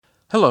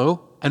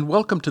Hello, and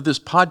welcome to this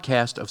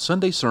podcast of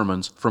Sunday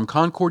sermons from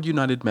Concord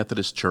United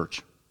Methodist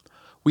Church.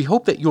 We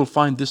hope that you'll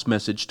find this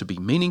message to be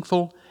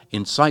meaningful,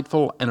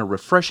 insightful, and a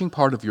refreshing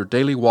part of your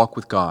daily walk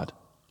with God.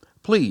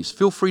 Please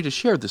feel free to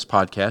share this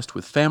podcast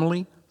with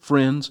family,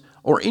 friends,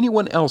 or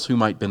anyone else who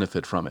might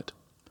benefit from it.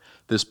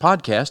 This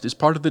podcast is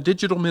part of the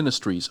digital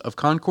ministries of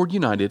Concord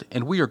United,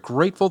 and we are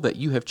grateful that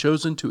you have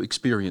chosen to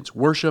experience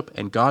worship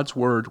and God's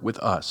Word with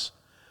us.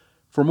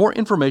 For more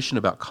information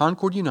about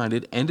Concord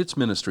United and its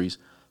ministries,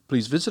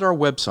 please visit our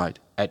website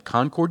at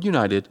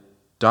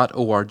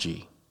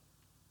concordunited.org.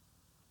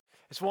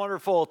 It's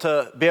wonderful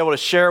to be able to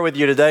share with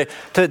you today.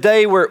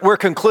 Today we're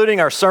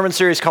concluding our sermon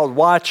series called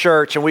Why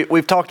Church, and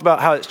we've talked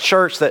about how it's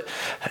church that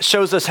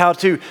shows us how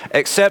to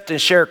accept and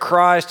share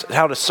Christ,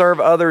 how to serve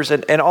others,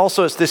 and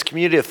also it's this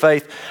community of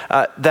faith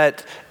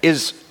that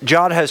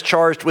God has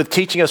charged with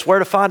teaching us where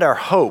to find our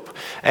hope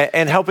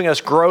and helping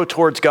us grow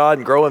towards God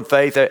and grow in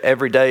faith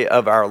every day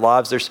of our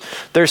lives.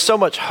 There's so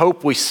much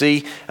hope we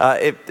see.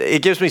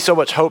 It gives me so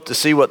much hope to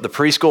see what the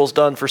preschool's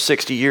done for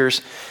 60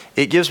 years.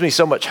 It gives me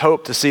so much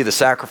hope to see the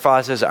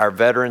sacrifices our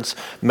veterans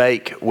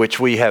make, which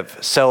we have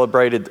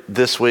celebrated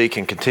this week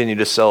and continue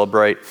to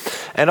celebrate.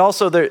 And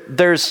also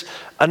there's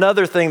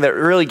another thing that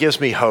really gives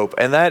me hope,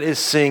 and that is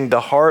seeing the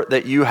heart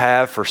that you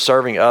have for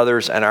serving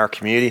others and our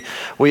community.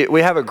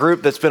 We have a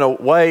group that's been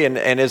away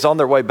and is on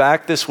their way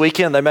back this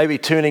weekend. They may be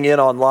tuning in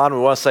online. We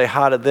want to say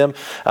hi to them.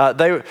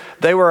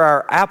 They were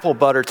our apple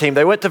butter team.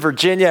 They went to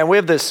Virginia, and we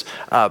have this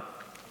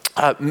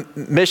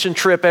mission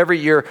trip every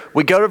year.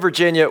 We go to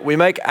Virginia, we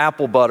make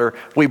apple butter,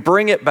 we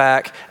bring it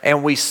back,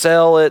 and we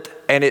sell it,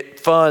 and it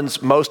funds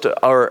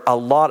a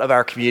lot of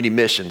our community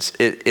missions.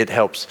 It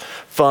helps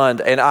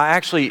fund. And I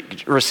actually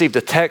received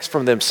a text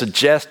from them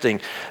suggesting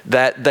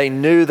that they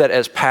knew that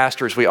as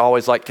pastors, we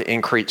always like to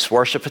increase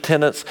worship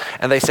attendance.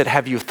 And they said,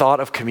 have you thought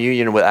of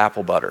communion with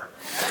apple butter?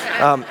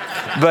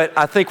 But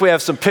I think we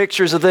have some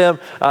pictures of them.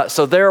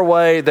 So they're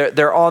away,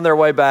 they're on their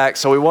way back.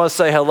 So we want to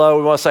say hello.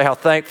 We want to say how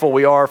thankful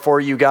we are for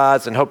you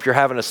guys and hope you're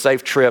having a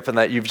safe trip and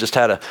that you've just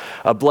had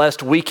a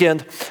blessed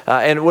weekend.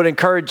 And would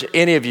encourage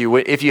any of you,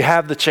 if you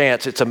have the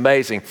chance, it's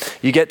amazing.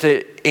 You get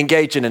to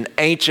engage in an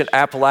ancient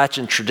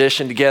Appalachian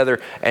tradition together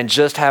and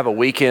just have a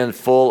weekend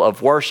full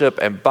of worship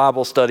and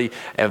Bible study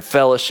and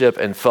fellowship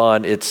and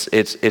fun.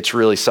 It's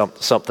really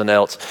something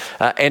else.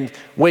 And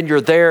when you're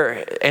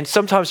there, and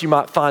sometimes you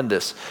might find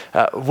this,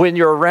 when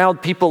you're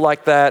around people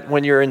like that,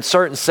 when you're in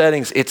certain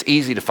settings, it's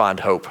easy to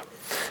find hope.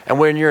 And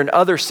when you're in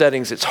other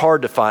settings, it's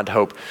hard to find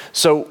hope.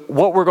 So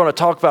what we're going to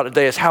talk about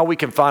today is how we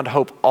can find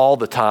hope all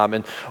the time.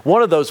 And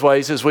one of those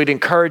ways is we'd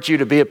encourage you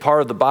to be a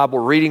part of the Bible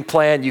reading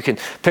plan. You can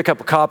pick up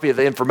a copy of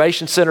the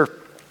Information Center.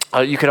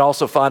 You can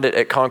also find it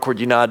at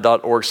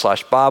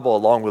concordunited.org/Bible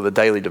along with a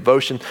daily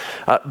devotion.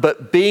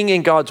 But being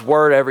in God's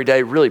Word every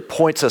day really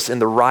points us in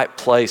the right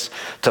place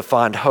to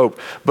find hope,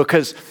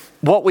 because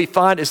what we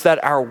find is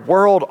that our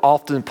world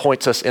often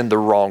points us in the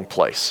wrong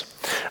place.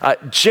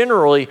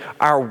 Generally,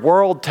 our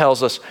world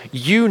tells us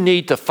you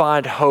need to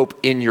find hope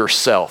in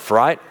yourself,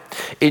 right?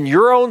 In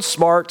your own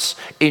smarts,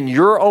 in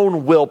your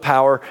own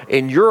willpower,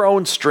 in your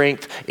own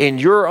strength, in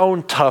your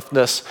own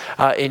toughness,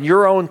 in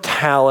your own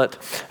talent,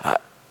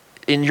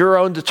 in your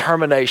own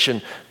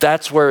determination.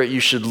 That's where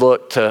you should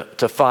look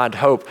to find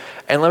hope.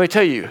 And let me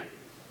tell you,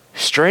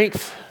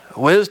 strength,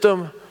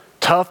 wisdom,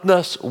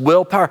 toughness,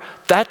 willpower,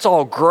 that's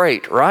all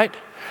great, right?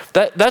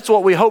 That's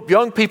what we hope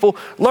young people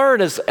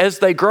learn as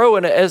they grow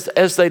and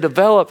as they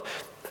develop.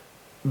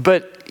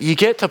 But you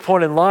get to a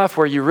point in life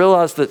where you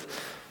realize that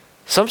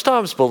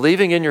sometimes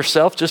believing in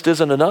yourself just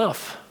isn't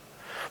enough.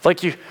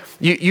 Like you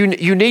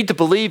need to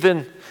believe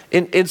in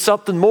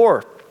something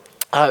more.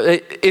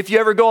 If you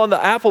ever go on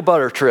the apple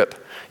butter trip,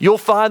 you'll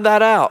find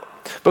that out.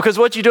 Because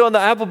what you do on the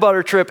apple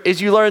butter trip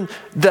is you learn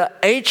the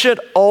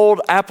ancient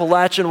old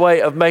Appalachian way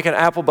of making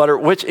apple butter,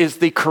 which is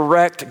the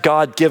correct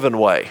God-given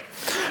way,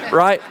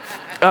 right?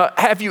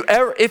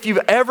 If you've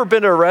ever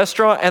been to a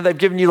restaurant and they've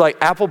given you like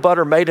apple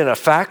butter made in a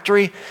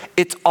factory,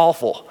 it's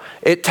awful.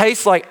 It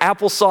tastes like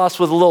applesauce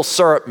with a little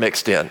syrup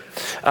mixed in.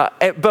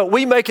 But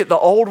we make it the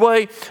old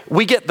way.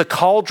 We get the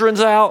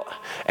cauldrons out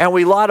and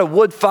we light a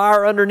wood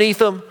fire underneath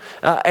them,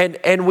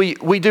 and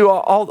we do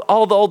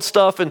all the old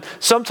stuff. And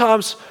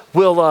sometimes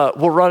we'll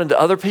run into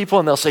other people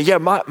and they'll say, yeah,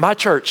 my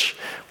church,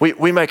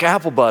 we make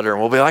apple butter.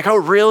 And we'll be like, oh,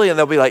 really? And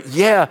they'll be like,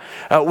 yeah,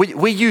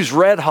 we use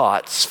Red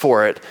Hots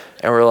for it.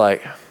 And we're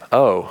like,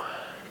 oh.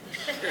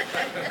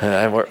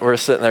 And we're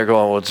sitting there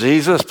going, well,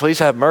 Jesus, please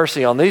have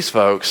mercy on these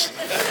folks.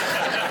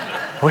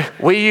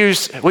 We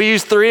use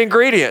 3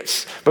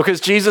 ingredients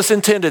because Jesus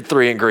intended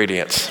 3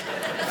 ingredients.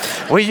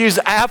 We use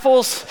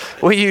apples,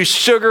 we use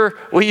sugar,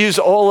 we use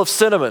oil of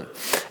cinnamon.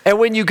 And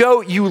when you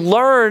go, you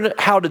learn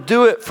how to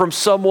do it from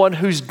someone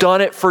who's done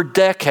it for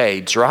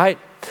decades, right?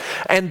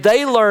 And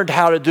they learned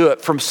how to do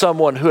it from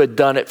someone who had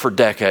done it for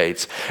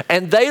decades.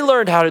 And they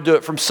learned how to do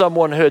it from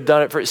someone who had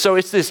done it for... So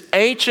it's this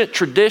ancient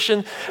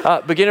tradition,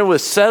 beginning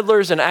with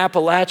settlers in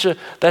Appalachia,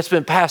 that's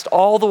been passed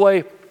all the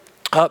way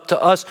up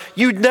to us.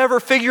 You'd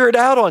never figure it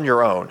out on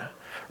your own,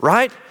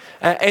 right?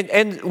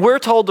 And we're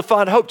told to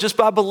find hope just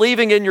by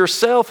believing in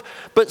yourself.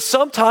 But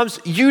sometimes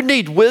you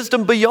need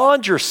wisdom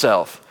beyond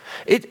yourself.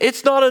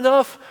 It's not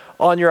enough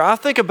on your, I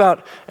think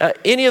about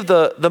any of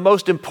the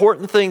most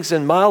important things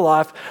in my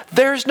life,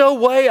 there's no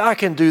way I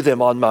can do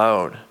them on my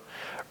own,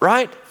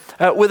 right?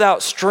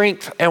 Without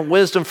strength and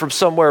wisdom from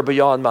somewhere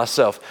beyond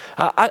myself.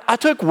 I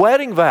took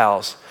wedding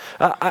vows.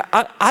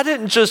 I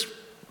didn't just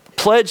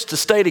pledge to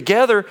stay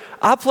together.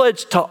 I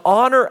pledged to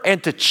honor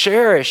and to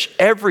cherish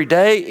every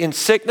day in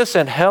sickness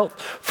and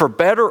health, for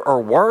better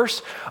or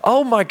worse.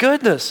 Oh my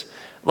goodness.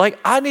 Like,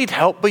 I need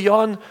help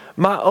beyond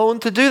my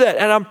own to do that.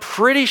 And I'm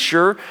pretty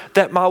sure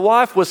that my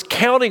wife was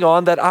counting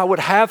on that I would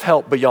have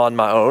help beyond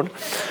my own,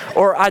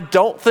 or I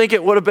don't think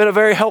it would have been a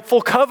very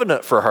helpful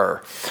covenant for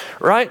her,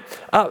 right?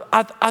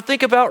 I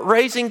think about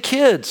raising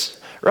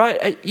kids,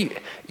 right?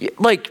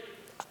 Like,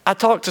 I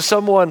talked to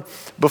someone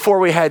before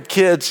we had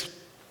kids,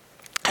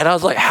 and I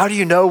was like, how do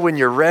you know when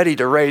you're ready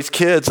to raise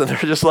kids? And they're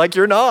just like,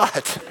 you're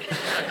not.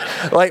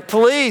 Like,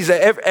 please,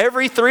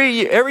 every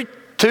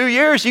 2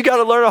 years, you got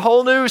to learn a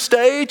whole new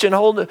stage and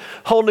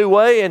whole new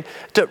way. And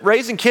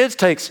raising kids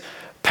takes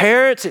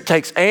parents, it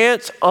takes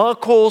aunts,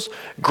 uncles,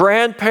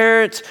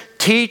 grandparents,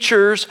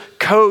 teachers,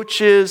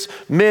 coaches,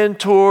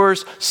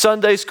 mentors,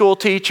 Sunday school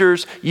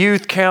teachers,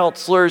 youth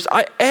counselors.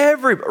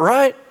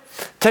 Right?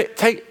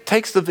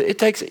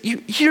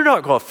 You're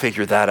not going to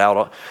figure that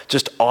out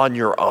just on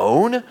your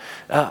own.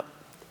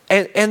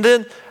 And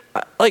then,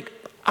 like,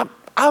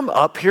 I'm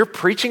up here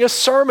preaching a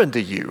sermon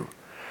to you,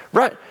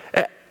 right?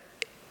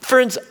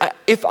 Friends,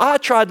 if I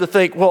tried to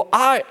think, well,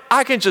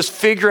 I can just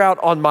figure out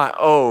on my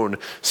own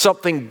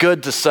something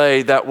good to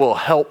say that will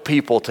help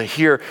people to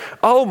hear,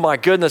 oh my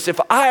goodness,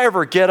 if I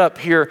ever get up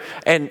here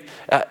and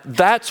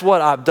that's what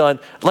I've done,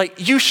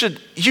 like, you should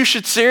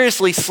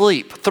seriously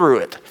sleep through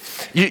it.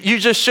 You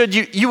just should.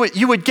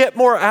 You would get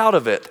more out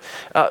of it.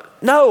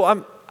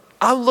 No,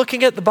 I'm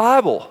looking at the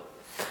Bible,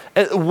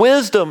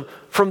 wisdom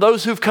from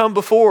those who've come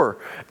before,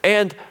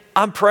 and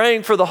I'm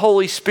praying for the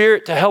Holy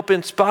Spirit to help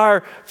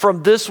inspire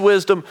from this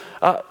wisdom,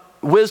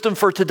 wisdom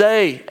for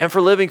today and for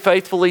living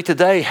faithfully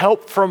today.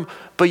 Help from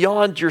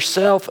beyond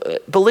yourself.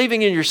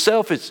 Believing in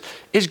yourself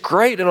is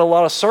great in a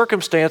lot of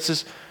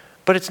circumstances,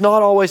 but it's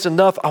not always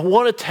enough. I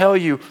want to tell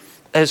you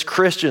as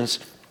Christians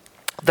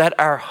that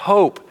our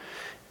hope,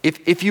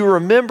 if you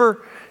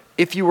remember,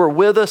 if you were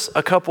with us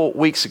a couple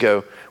weeks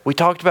ago, we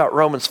talked about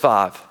Romans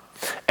 5,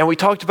 and we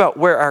talked about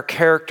where our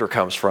character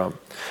comes from.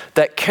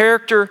 That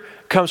character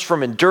comes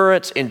from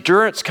endurance.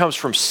 Endurance comes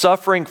from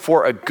suffering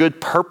for a good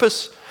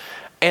purpose.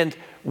 And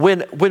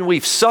when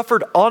we've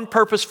suffered on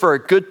purpose for a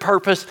good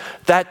purpose,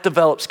 that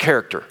develops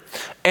character.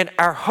 And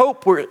our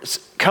hope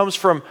comes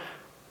from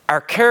our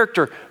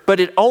character,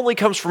 but it only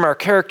comes from our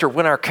character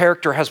when our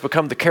character has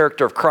become the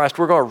character of Christ.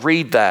 We're going to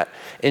read that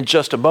in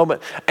just a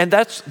moment. And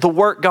that's the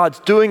work God's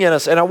doing in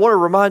us. And I want to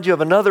remind you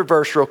of another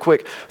verse real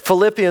quick.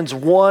 Philippians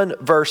 1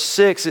 verse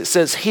 6, it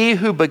says, he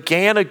who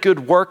began a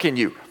good work in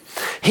you,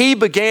 who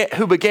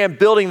began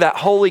building that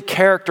holy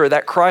character,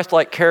 that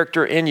Christ-like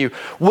character in you,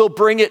 will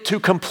bring it to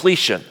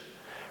completion,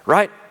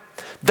 right?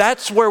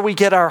 That's where we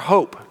get our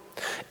hope,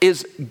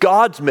 is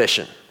God's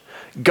mission,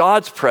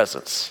 God's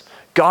presence,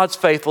 God's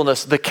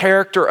faithfulness, the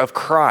character of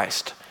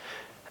Christ.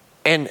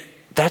 And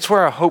that's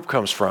where our hope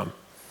comes from.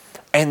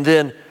 And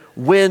then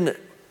when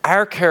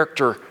our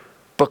character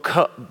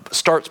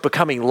starts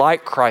becoming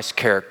like Christ's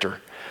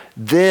character,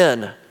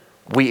 then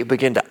we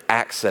begin to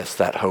access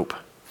that hope.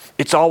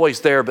 It's always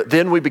there, but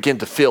then we begin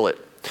to feel it.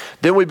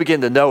 Then we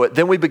begin to know it.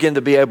 Then we begin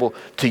to be able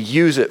to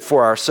use it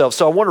for ourselves.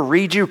 So I want to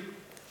read you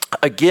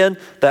again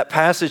that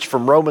passage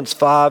from Romans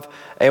 5,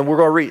 and we're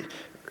going to read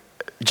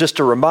just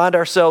to remind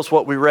ourselves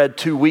what we read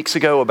 2 weeks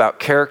ago about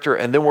character,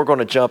 and then we're going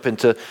to jump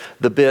into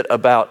the bit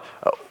about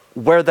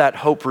where that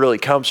hope really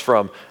comes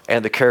from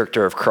and the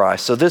character of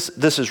Christ. So this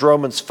is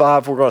Romans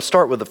 5. We're going to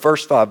start with the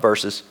first 5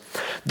 verses.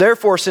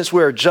 Therefore, since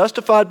we are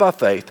justified by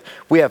faith,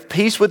 we have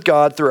peace with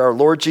God through our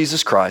Lord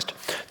Jesus Christ,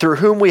 through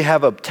whom we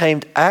have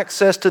obtained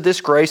access to this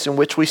grace in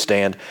which we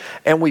stand,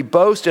 and we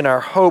boast in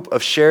our hope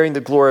of sharing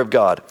the glory of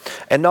God.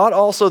 And not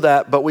also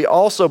that, but we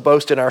also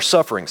boast in our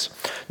sufferings,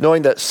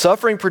 knowing that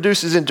suffering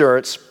produces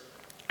endurance,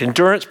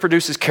 endurance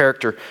produces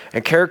character,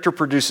 and character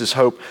produces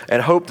hope,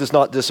 and hope does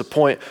not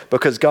disappoint,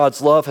 because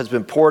God's love has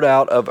been poured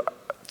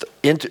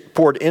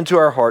into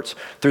our hearts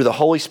through the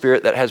Holy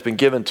Spirit that has been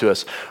given to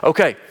us.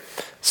 Okay,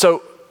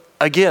 so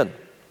again,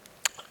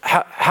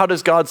 how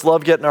does God's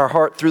love get in our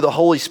heart? Through the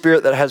Holy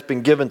Spirit that has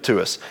been given to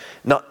us,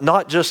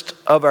 not just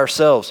of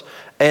ourselves.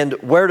 And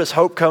where does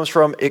hope comes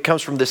from? It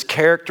comes from this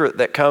character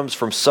that comes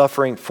from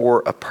suffering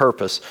for a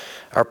purpose,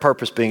 our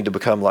purpose being to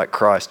become like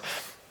Christ.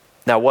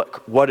 Now,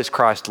 what is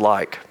Christ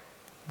like?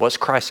 What's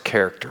Christ's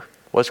character?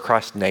 What's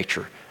Christ's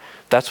nature?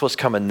 That's what's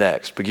coming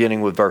next,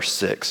 beginning with verse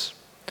 6.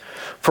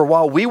 For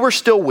while we were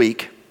still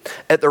weak,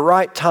 at the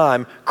right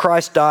time,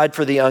 Christ died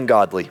for the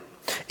ungodly.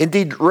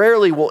 Indeed,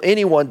 rarely will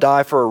anyone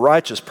die for a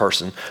righteous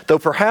person, though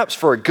perhaps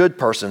for a good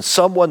person,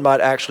 someone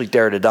might actually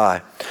dare to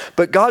die.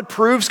 But God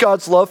proves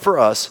God's love for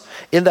us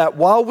in that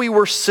while we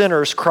were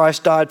sinners,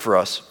 Christ died for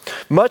us.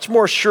 Much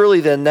more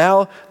surely than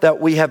now that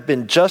we have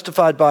been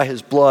justified by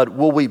his blood,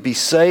 will we be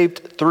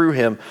saved through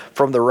him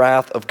from the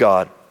wrath of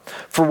God.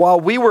 For while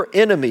we were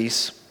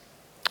enemies,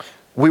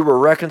 we were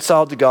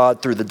reconciled to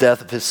God through the death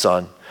of his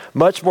Son.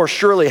 Much more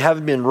surely,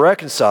 having been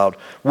reconciled,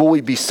 will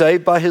we be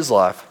saved by his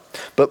life.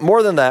 But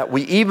more than that,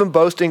 we even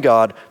boast in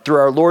God through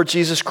our Lord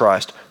Jesus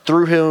Christ,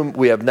 through whom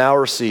we have now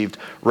received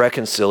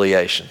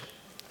reconciliation.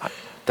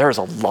 There's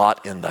a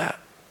lot in that.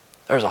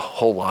 There's a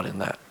whole lot in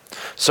that.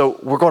 So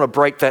we're going to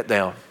break that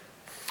down.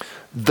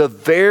 The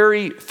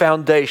very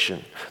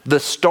foundation, the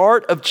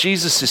start of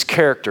Jesus'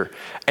 character,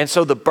 and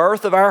so the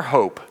birth of our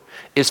hope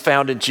is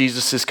found in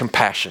Jesus'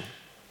 compassion.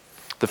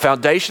 The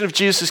foundation of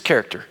Jesus'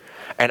 character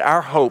and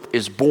our hope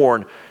is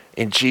born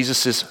in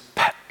Jesus'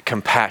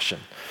 compassion.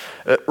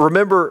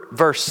 Remember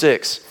verse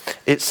 6.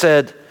 It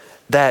said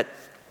that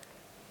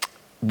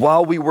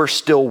while we were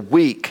still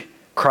weak,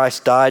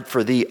 Christ died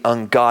for the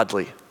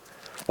ungodly.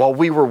 While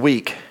we were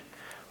weak,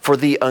 for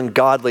the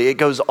ungodly. It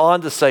goes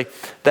on to say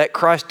that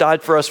Christ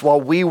died for us while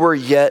we were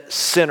yet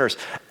sinners.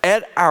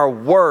 At our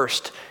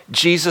worst,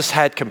 Jesus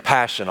had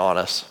compassion on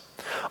us.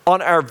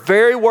 On our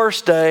very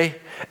worst day,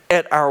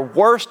 at our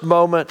worst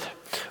moment,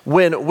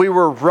 when we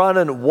were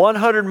running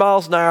 100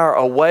 miles an hour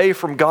away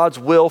from God's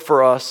will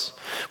for us,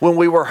 when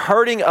we were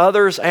hurting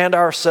others and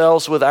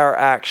ourselves with our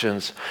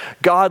actions,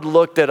 God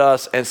looked at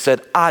us and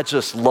said, I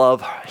just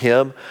love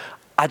him.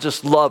 I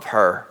just love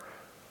her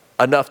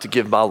enough to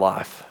give my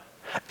life.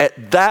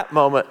 At that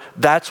moment,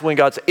 that's when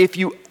God said, if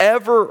you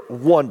ever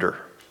wonder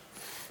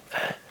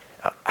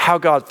how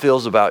God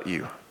feels about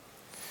you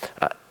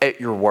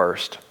at your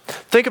worst,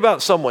 think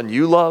about someone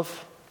you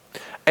love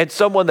and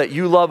someone that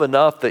you love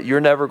enough that you're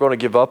never going to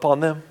give up on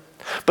them.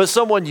 But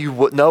someone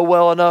you know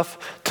well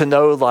enough to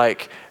know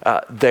like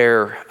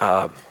their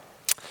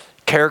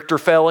character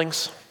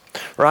failings,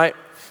 right?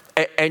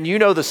 And you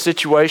know the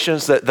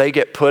situations that they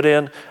get put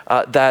in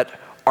that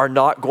are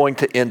not going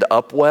to end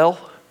up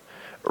well,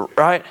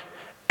 right?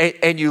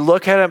 And you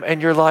look at them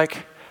and you're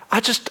like,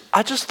 I just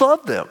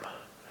love them.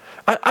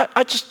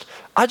 I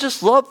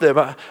just love them.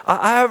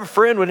 I have a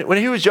friend, when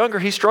he was younger,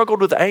 he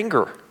struggled with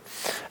anger.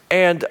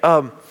 And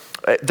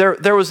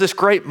there was this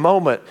great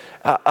moment.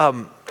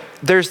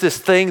 There's this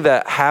thing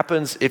that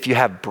happens if you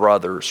have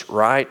brothers,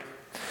 right?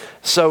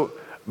 So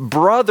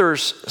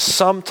brothers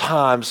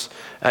sometimes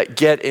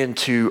get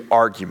into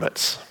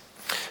arguments.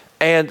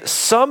 And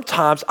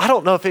sometimes, I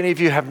don't know if any of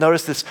you have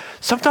noticed this,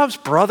 sometimes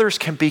brothers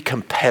can be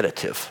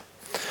competitive,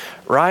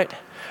 right?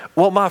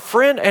 Well, my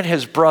friend and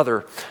his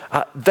brother,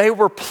 they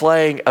were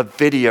playing a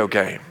video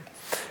game.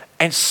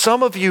 And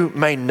some of you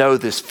may know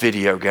this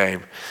video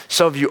game.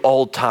 Some of you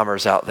old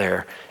timers out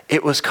there.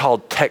 It was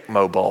called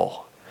Tecmo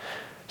Bowl.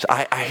 So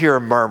I hear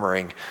a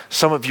murmuring.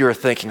 Some of you are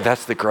thinking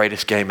that's the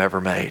greatest game ever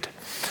made.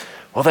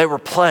 Well, they were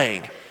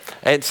playing.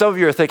 And some of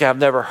you are thinking, I've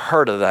never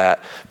heard of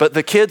that. But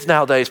the kids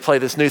nowadays play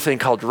this new thing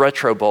called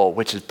Retro Bowl,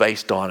 which is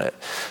based on it.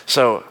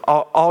 So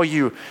all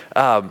you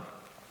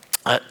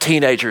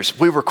teenagers,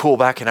 we were cool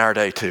back in our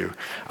day too.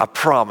 I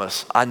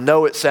promise. I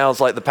know it sounds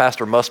like the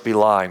pastor must be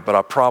lying, but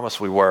I promise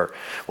we were.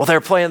 Well, they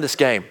were playing this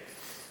game,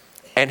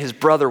 and his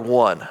brother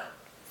won.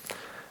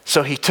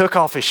 So he took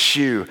off his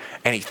shoe,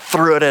 and he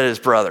threw it at his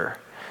brother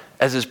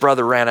as his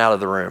brother ran out of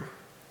the room.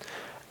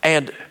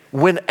 And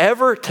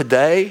whenever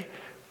today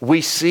we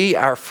see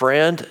our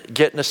friend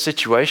get in a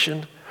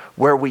situation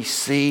where we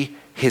see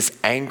his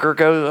anger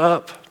go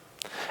up,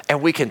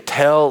 and we can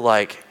tell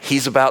like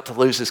he's about to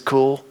lose his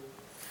cool,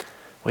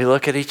 we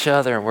look at each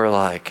other and we're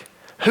like,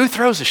 who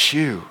throws a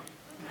shoe?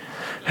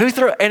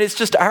 And it's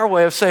just our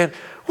way of saying,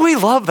 we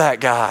love that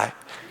guy.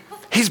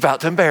 He's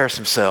about to embarrass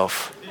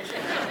himself.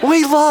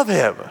 We love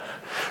him,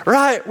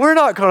 right? We're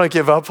not going to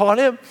give up on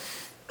him.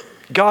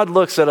 God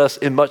looks at us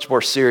in much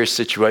more serious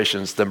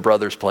situations than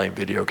brothers playing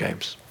video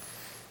games.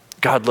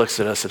 God looks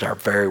at us at our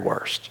very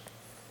worst,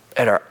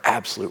 at our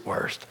absolute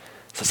worst.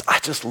 He says, I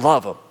just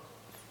love him.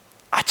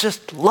 I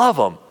just love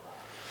him.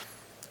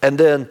 And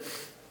then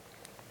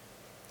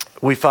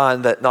we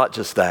find that not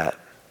just that,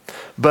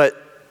 but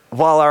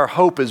while our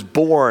hope is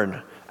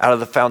born out of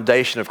the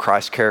foundation of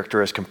Christ's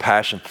character as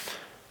compassion,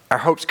 our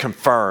hope's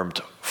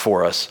confirmed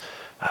for us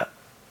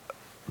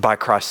by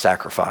Christ's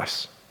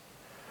sacrifice.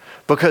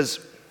 Because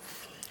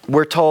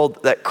we're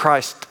told that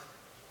Christ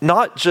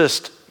not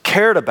just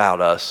cared about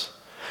us,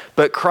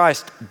 but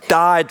Christ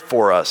died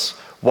for us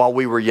while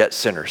we were yet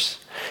sinners.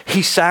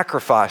 He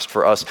sacrificed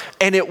for us,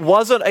 and it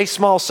wasn't a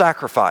small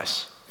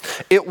sacrifice.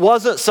 It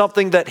wasn't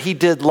something that he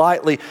did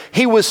lightly.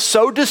 He was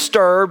so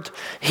disturbed.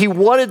 He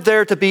wanted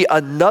there to be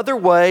another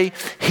way.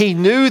 He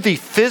knew the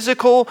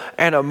physical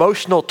and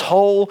emotional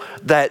toll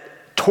that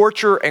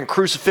torture and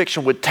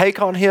crucifixion would take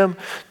on him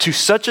to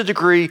such a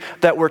degree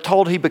that we're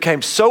told he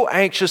became so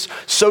anxious,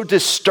 so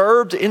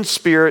disturbed in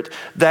spirit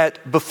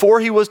that before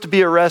he was to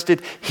be arrested,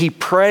 he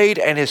prayed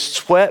and his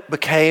sweat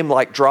became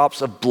like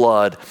drops of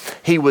blood.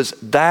 He was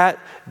that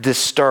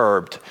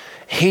disturbed.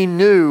 He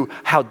knew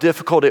how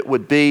difficult it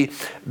would be.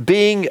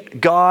 Being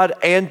God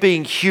and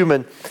being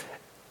human,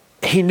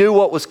 he knew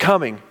what was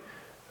coming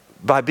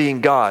by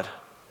being God.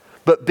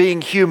 But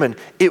being human,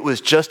 it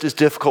was just as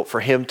difficult for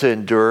him to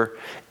endure.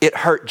 It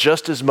hurt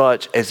just as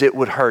much as it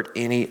would hurt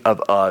any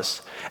of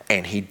us,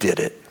 and he did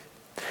it.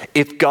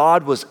 If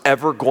God was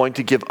ever going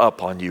to give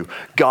up on you,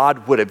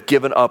 God would have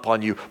given up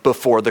on you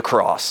before the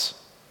cross.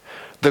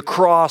 The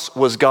cross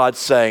was God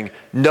saying,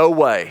 no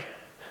way,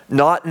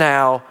 not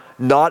now,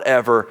 not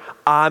ever.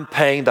 I'm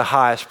paying the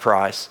highest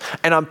price.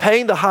 And I'm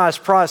paying the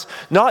highest price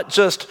not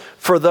just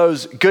for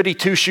those goody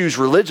two-shoes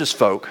religious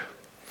folk,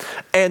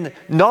 and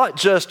not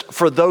just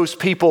for those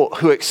people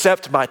who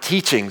accept my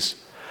teachings.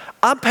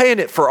 I'm paying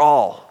it for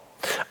all.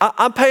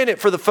 I'm paying it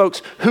for the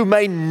folks who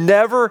may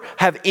never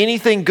have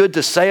anything good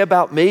to say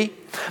about me,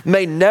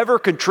 may never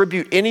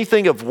contribute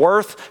anything of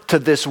worth to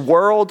this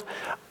world.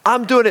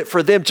 I'm doing it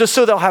for them just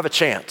so they'll have a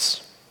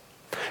chance.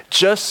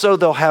 Just so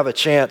they'll have a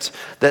chance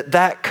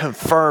that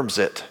confirms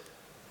it.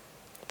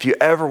 If you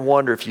ever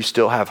wonder if you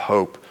still have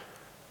hope,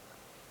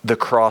 the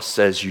cross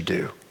says you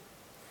do.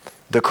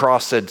 The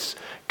cross says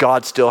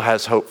God still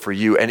has hope for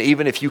you. And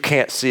even if you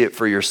can't see it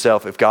for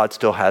yourself, if God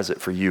still has it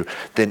for you,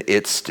 then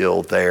it's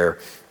still there.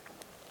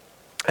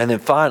 And then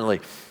finally,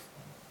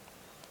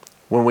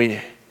 when we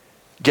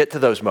get to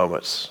those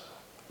moments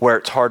where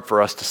it's hard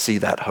for us to see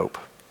that hope,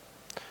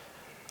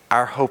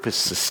 our hope is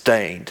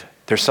sustained.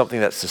 There's something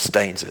that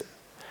sustains it.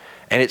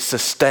 And it's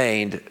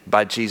sustained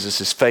by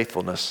Jesus'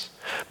 faithfulness.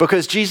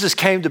 Because Jesus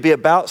came to be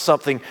about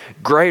something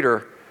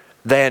greater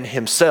than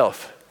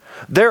himself.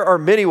 There are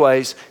many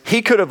ways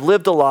he could have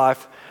lived a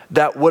life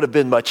that would have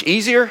been much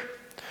easier,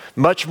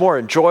 much more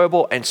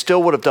enjoyable, and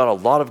still would have done a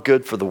lot of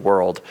good for the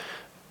world.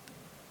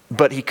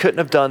 But he couldn't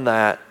have done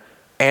that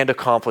and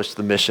accomplished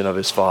the mission of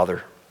his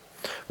Father.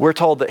 We're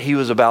told that he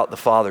was about the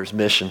Father's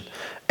mission.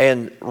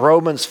 And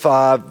Romans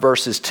 5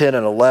 verses 10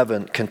 and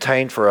 11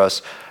 contain for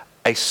us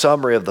a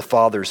summary of the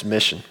Father's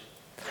mission.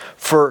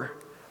 For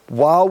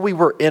while we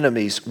were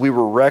enemies, we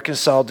were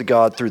reconciled to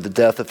God through the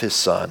death of his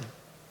Son.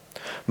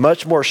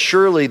 Much more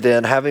surely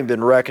then, having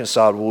been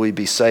reconciled, will we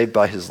be saved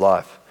by his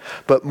life.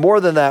 But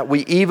more than that,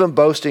 we even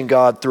boast in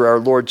God through our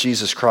Lord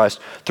Jesus Christ,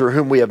 through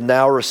whom we have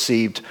now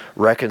received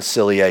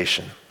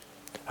reconciliation.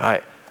 All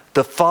right.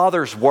 The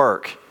Father's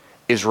work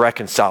is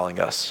reconciling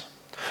us.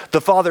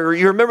 The Father,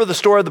 you remember the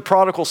story of the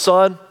prodigal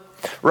son,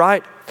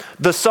 right?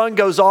 The son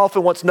goes off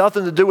and wants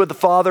nothing to do with the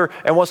Father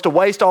and wants to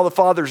waste all the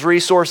Father's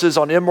resources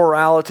on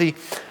immorality.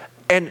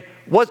 And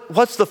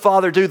what's the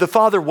Father do? The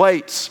Father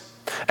waits.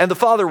 And the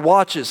Father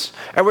watches.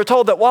 And we're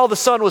told that while the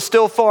Son was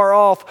still far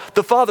off,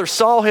 the Father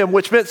saw him,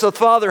 which meant the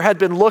Father had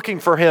been looking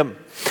for him.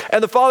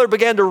 And the Father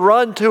began to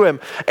run to him.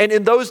 And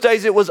in those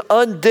days, it was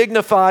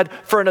undignified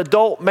for an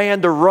adult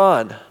man to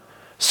run.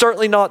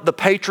 Certainly not the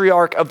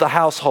patriarch of the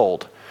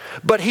household.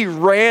 But he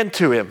ran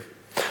to him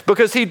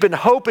because he'd been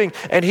hoping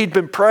and he'd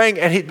been praying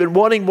and he'd been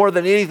wanting more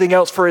than anything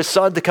else for his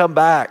son to come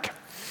back.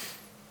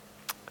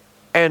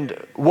 And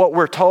what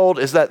we're told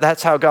is that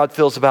that's how God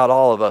feels about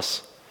all of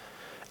us.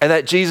 And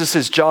that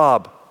Jesus'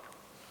 job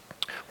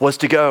was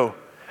to go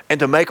and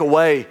to make a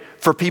way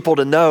for people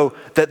to know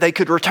that they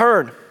could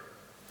return.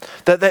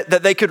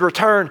 That they could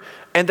return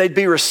and they'd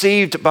be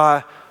received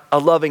by a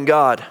loving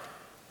God.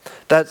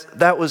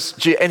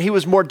 And he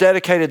was more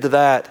dedicated to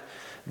that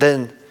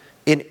than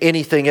in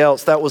anything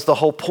else. That was the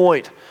whole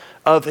point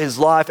of his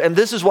life. And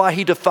this is why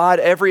he defied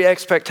every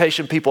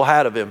expectation people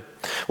had of him.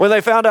 When they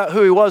found out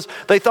who he was,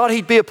 they thought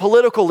he'd be a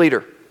political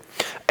leader.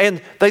 And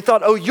they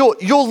thought, oh,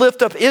 you'll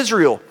lift up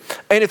Israel.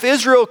 And if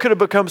Israel could have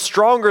become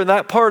stronger in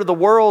that part of the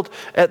world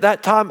at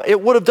that time,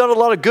 it would have done a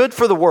lot of good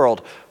for the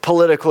world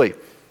politically.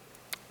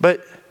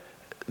 But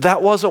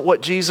that wasn't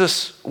what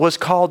Jesus was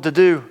called to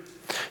do.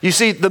 You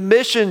see, the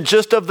mission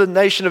just of the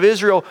nation of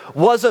Israel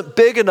wasn't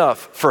big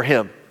enough for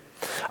him.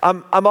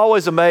 I'm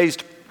always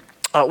amazed.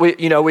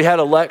 We had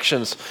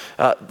elections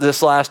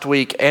this last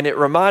week, and it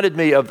reminded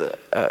me of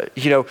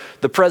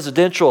the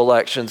presidential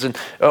elections. And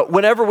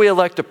whenever we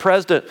elect a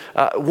president,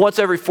 once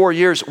every 4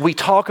 years, we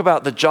talk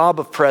about the job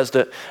of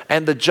president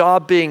and the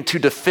job being to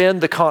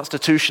defend the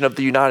Constitution of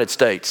the United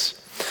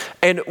States.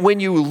 And when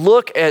you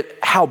look at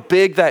how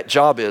big that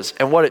job is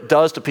and what it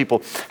does to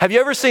people, have you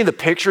ever seen the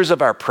pictures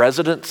of our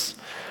presidents,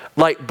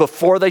 like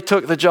before they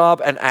took the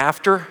job and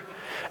after?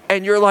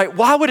 And you're like,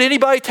 why would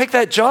anybody take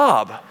that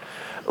job?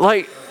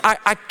 Like,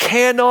 I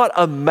cannot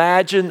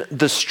imagine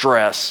the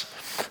stress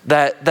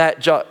that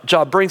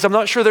job brings. I'm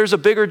not sure there's a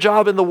bigger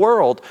job in the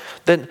world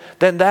than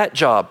that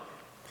job.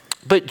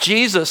 But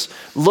Jesus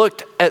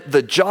looked at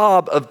the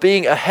job of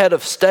being a head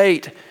of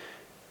state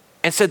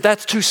and said,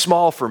 that's too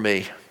small for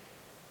me.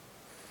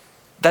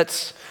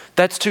 That's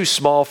too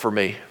small for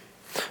me.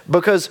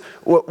 Because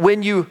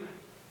when you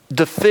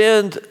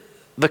defend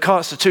the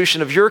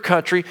Constitution of your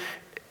country,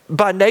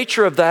 by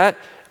nature of that,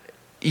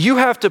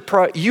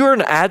 you're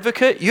an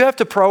advocate. You have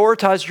to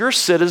prioritize your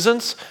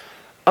citizens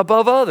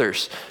above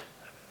others.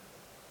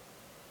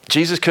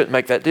 Jesus couldn't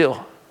make that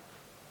deal.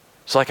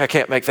 It's like, I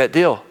can't make that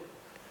deal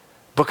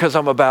because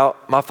I'm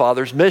about my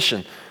Father's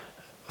mission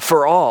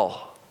for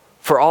all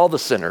the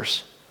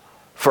sinners,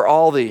 for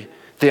all the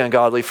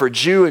ungodly, for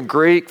Jew and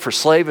Greek, for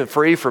slave and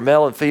free, for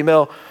male and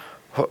female,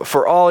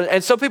 for all.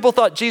 And some people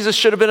thought Jesus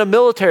should have been a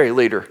military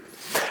leader.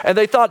 And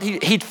they thought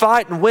he'd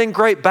fight and win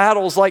great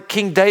battles like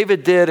King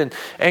David did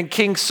and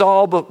King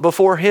Saul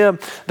before him,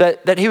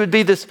 that he would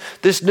be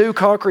this new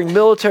conquering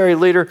military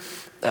leader.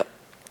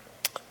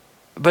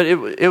 But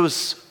it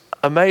was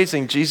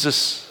amazing.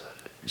 Jesus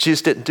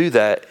didn't do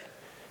that.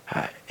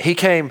 He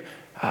came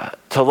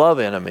to love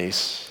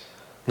enemies,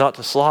 not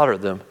to slaughter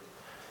them.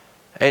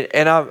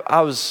 And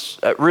I was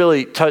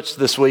really touched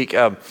this week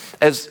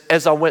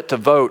as I went to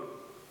vote.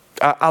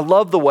 I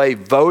love the way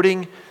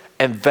voting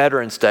and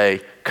Veterans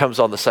Day comes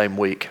on the same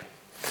week.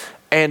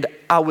 And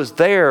I was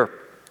there,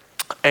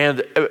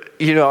 and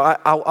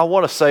I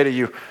want to say to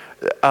you,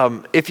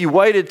 if you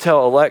waited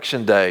till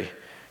Election Day,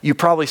 you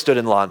probably stood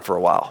in line for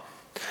a while.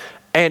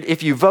 And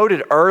if you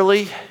voted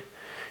early,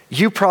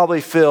 you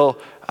probably feel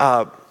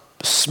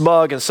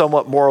smug and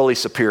somewhat morally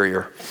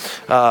superior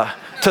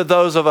to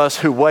those of us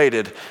who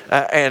waited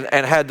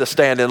and had to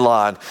stand in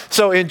line.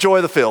 So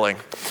enjoy the feeling.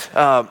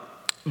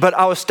 But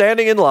I was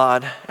standing in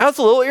line. I was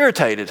a little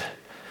irritated.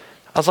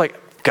 I was like,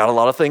 got a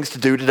lot of things to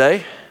do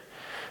today.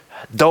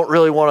 Don't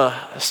really want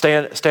to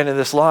stand in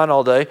this line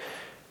all day.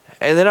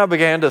 And then I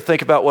began to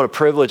think about what a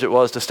privilege it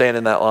was to stand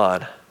in that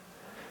line.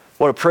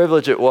 What a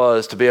privilege it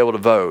was to be able to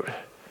vote.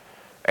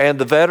 And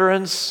the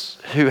veterans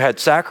who had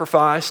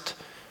sacrificed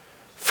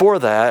for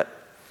that.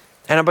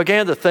 And I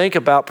began to think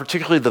about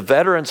particularly the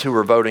veterans who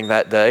were voting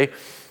that day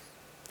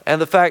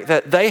and the fact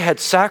that they had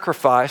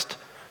sacrificed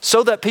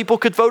so that people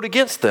could vote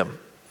against them,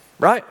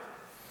 right?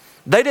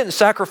 They didn't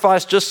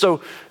sacrifice just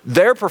so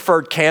their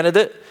preferred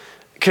candidate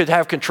could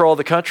have control of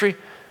the country.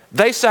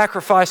 They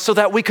sacrificed so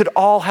that we could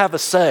all have a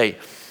say.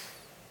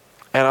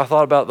 And I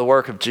thought about the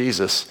work of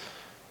Jesus,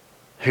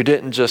 who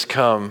didn't just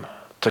come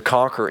to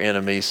conquer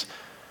enemies,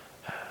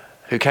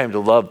 who came to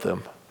love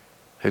them,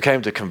 who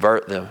came to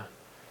convert them,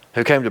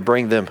 who came to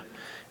bring them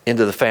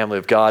into the family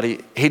of God. He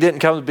didn't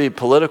come to be a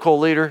political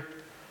leader,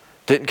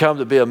 didn't come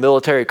to be a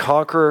military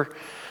conqueror.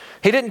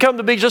 He didn't come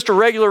to be just a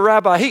regular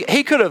rabbi.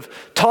 He could have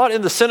taught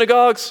in the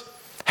synagogues,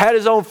 had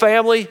his own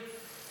family,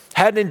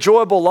 had an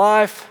enjoyable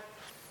life.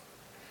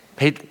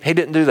 He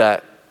didn't do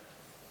that.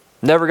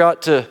 Never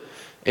got to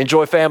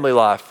enjoy family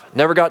life.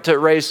 Never got to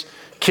raise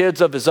kids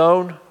of his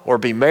own or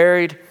be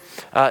married.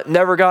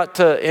 Never got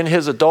to, in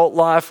his adult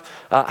life,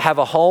 have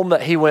a home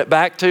that he went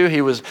back to.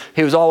 He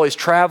was always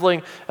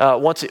traveling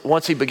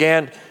once he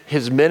began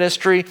his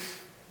ministry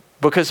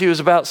because he was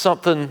about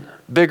something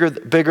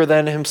bigger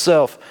than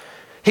himself.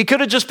 He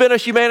could have just been a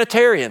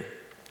humanitarian.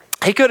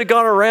 He could have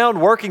gone around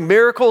working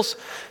miracles,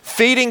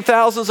 feeding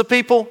thousands of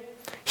people,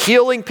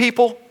 healing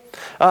people.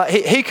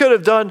 He could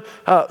have done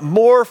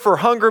more for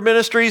hunger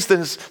ministries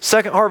than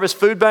Second Harvest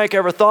Food Bank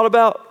ever thought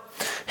about.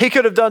 He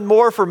could have done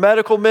more for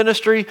medical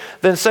ministry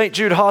than St.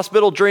 Jude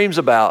Hospital dreams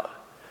about.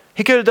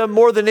 He could have done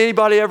more than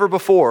anybody ever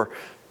before.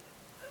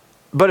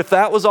 But if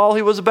that was all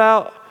he was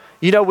about,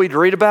 we'd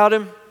read about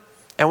him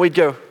and we'd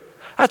go,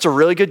 that's a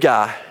really good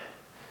guy.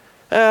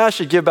 I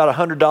should give about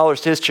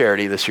 $100 to his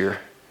charity this year.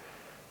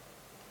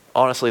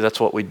 Honestly, that's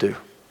what we'd do.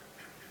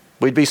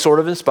 We'd be sort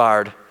of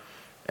inspired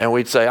and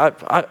we'd say,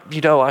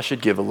 I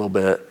should give a little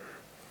bit.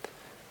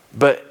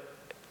 But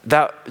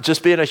that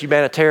just being a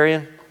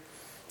humanitarian,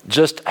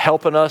 just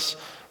helping us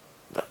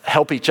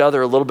help each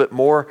other a little bit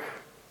more,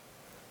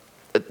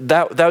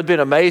 that would be an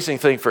amazing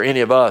thing for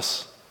any of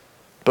us.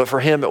 But for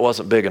him, it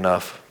wasn't big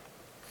enough.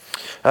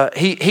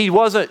 He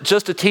wasn't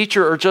just a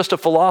teacher or just a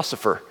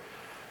philosopher.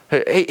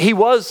 He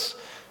was,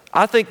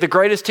 I think, the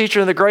greatest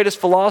teacher and the greatest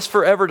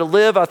philosopher ever to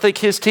live. I think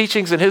his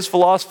teachings and his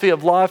philosophy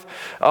of life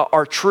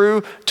are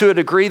true to a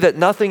degree that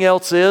nothing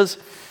else is.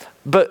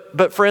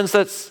 But friends,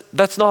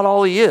 that's not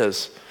all he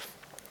is.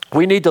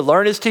 We need to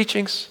learn his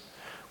teachings.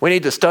 We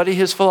need to study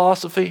his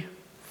philosophy.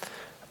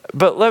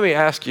 But let me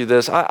ask you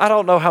this. I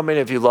don't know how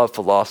many of you love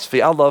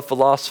philosophy. I love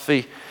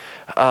philosophy.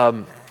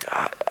 I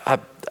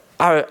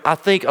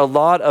think a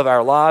lot of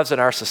our lives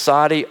and our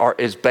society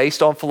is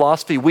based on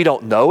philosophy. We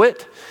don't know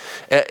it.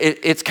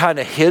 It's kind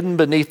of hidden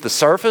beneath the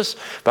surface,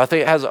 but I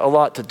think it has a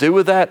lot to do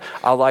with that.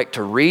 I like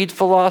to read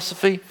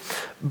philosophy.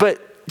 But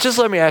just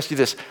let me ask you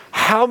this.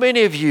 How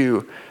many of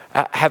you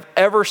have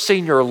ever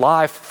seen your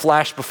life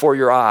flash before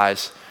your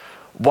eyes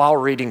while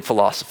reading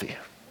philosophy?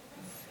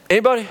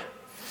 Anybody?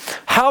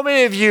 How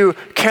many of you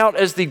count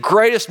as the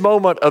greatest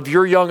moment of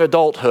your young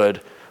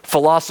adulthood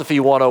Philosophy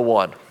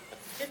 101?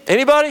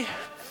 Anybody?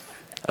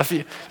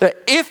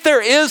 If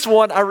there is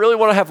one, I really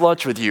want to have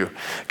lunch with you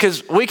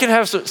because we can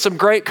have some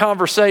great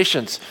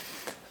conversations.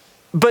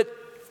 But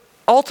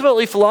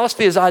ultimately,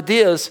 philosophy is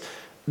ideas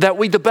that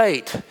we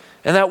debate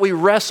and that we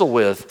wrestle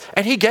with.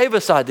 And he gave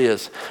us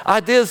ideas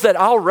that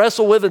I'll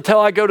wrestle with until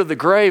I go to the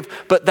grave,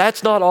 but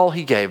that's not all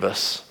he gave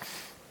us.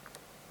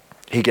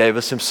 He gave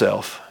us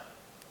himself.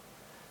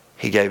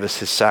 He gave us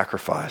his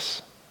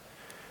sacrifice.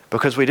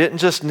 Because we didn't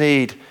just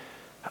need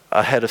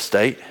a head of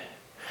state.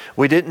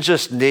 We didn't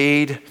just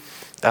need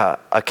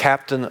a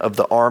captain of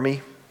the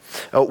army.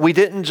 We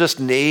didn't just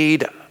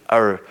need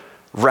a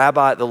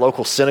rabbi at the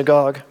local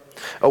synagogue.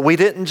 We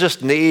didn't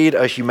just need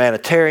a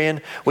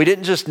humanitarian. We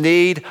didn't just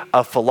need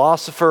a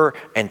philosopher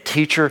and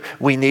teacher.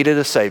 We needed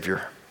a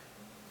Savior.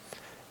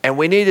 And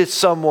we needed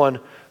someone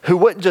who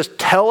wouldn't just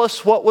tell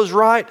us what was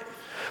right,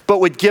 but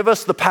would give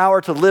us the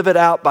power to live it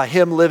out by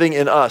him living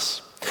in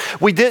us.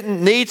 We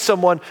didn't need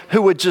someone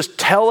who would just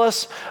tell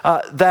us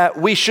that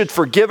we should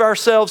forgive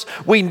ourselves.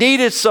 We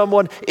needed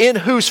someone in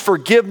whose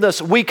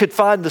forgiveness we could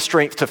find the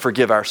strength to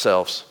forgive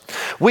ourselves.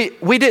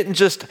 We didn't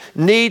just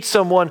need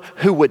someone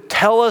who would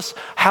tell us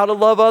how to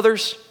love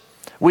others.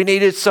 We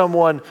needed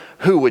someone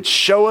who would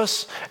show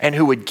us and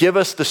who would give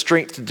us the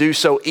strength to do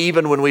so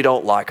even when we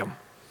don't like them.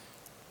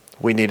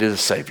 We needed a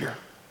Savior.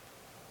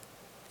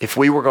 If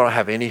we were going to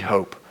have any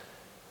hope,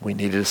 we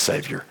needed a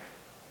Savior.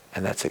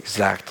 And that's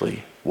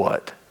exactly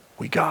what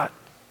we got.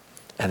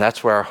 And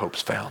that's where our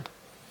hope's found.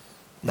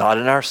 Not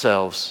in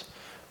ourselves,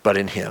 but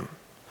in him.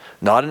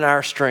 Not in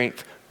our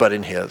strength, but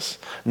in his.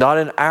 Not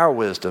in our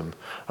wisdom,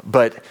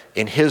 but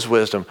in his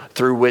wisdom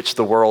through which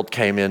the world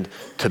came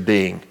into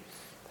being.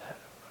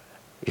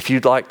 If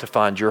you'd like to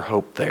find your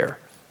hope there,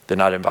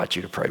 then I'd invite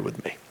you to pray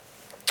with me.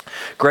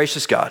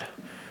 Gracious God,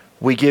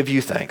 we give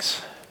you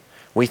thanks.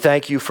 We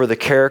thank you for the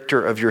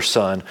character of your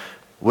Son,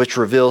 which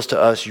reveals to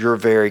us your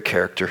very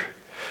character.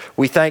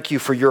 We thank you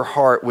for your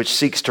heart, which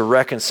seeks to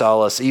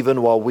reconcile us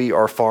even while we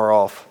are far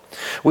off.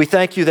 We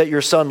thank you that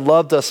your Son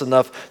loved us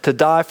enough to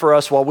die for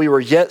us while we were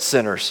yet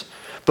sinners,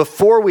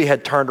 before we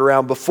had turned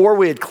around, before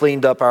we had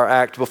cleaned up our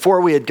act,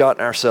 before we had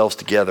gotten ourselves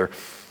together.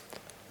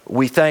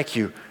 We thank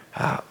you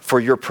for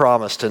your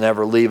promise to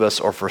never leave us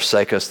or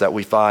forsake us that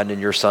we find in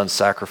your Son's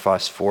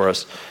sacrifice for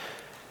us.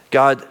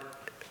 God,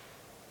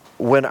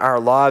 when our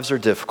lives are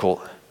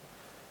difficult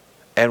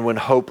and when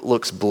hope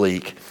looks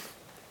bleak,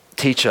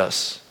 teach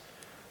us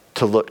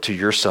to look to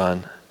your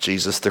Son,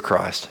 Jesus the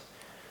Christ.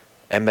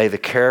 And may the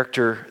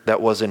character that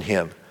was in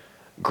him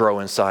grow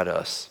inside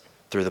us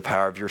through the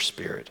power of your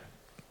Spirit.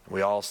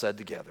 We all said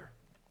together,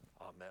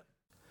 amen.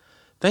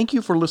 Thank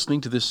you for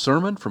listening to this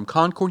sermon from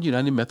Concord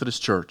United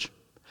Methodist Church.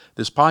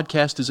 This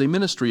podcast is a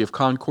ministry of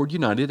Concord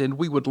United, and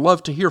we would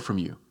love to hear from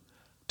you.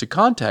 To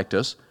contact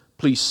us,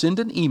 please send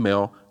an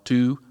email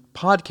to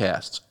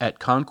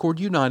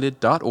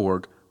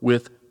podcasts@concordunited.org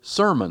with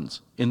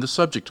sermons in the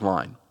subject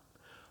line.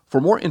 For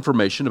more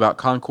information about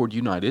Concord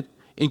United,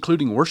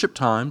 including worship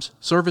times,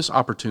 service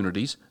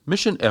opportunities,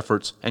 mission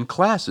efforts, and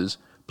classes,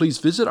 please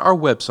visit our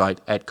website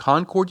at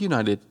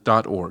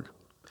concordunited.org.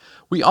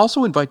 We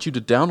also invite you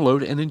to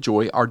download and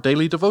enjoy our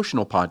daily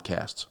devotional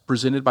podcasts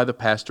presented by the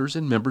pastors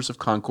and members of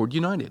Concord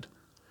United.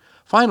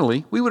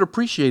 Finally, we would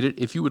appreciate it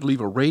if you would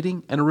leave a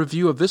rating and a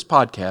review of this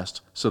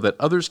podcast so that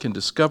others can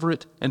discover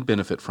it and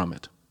benefit from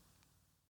it.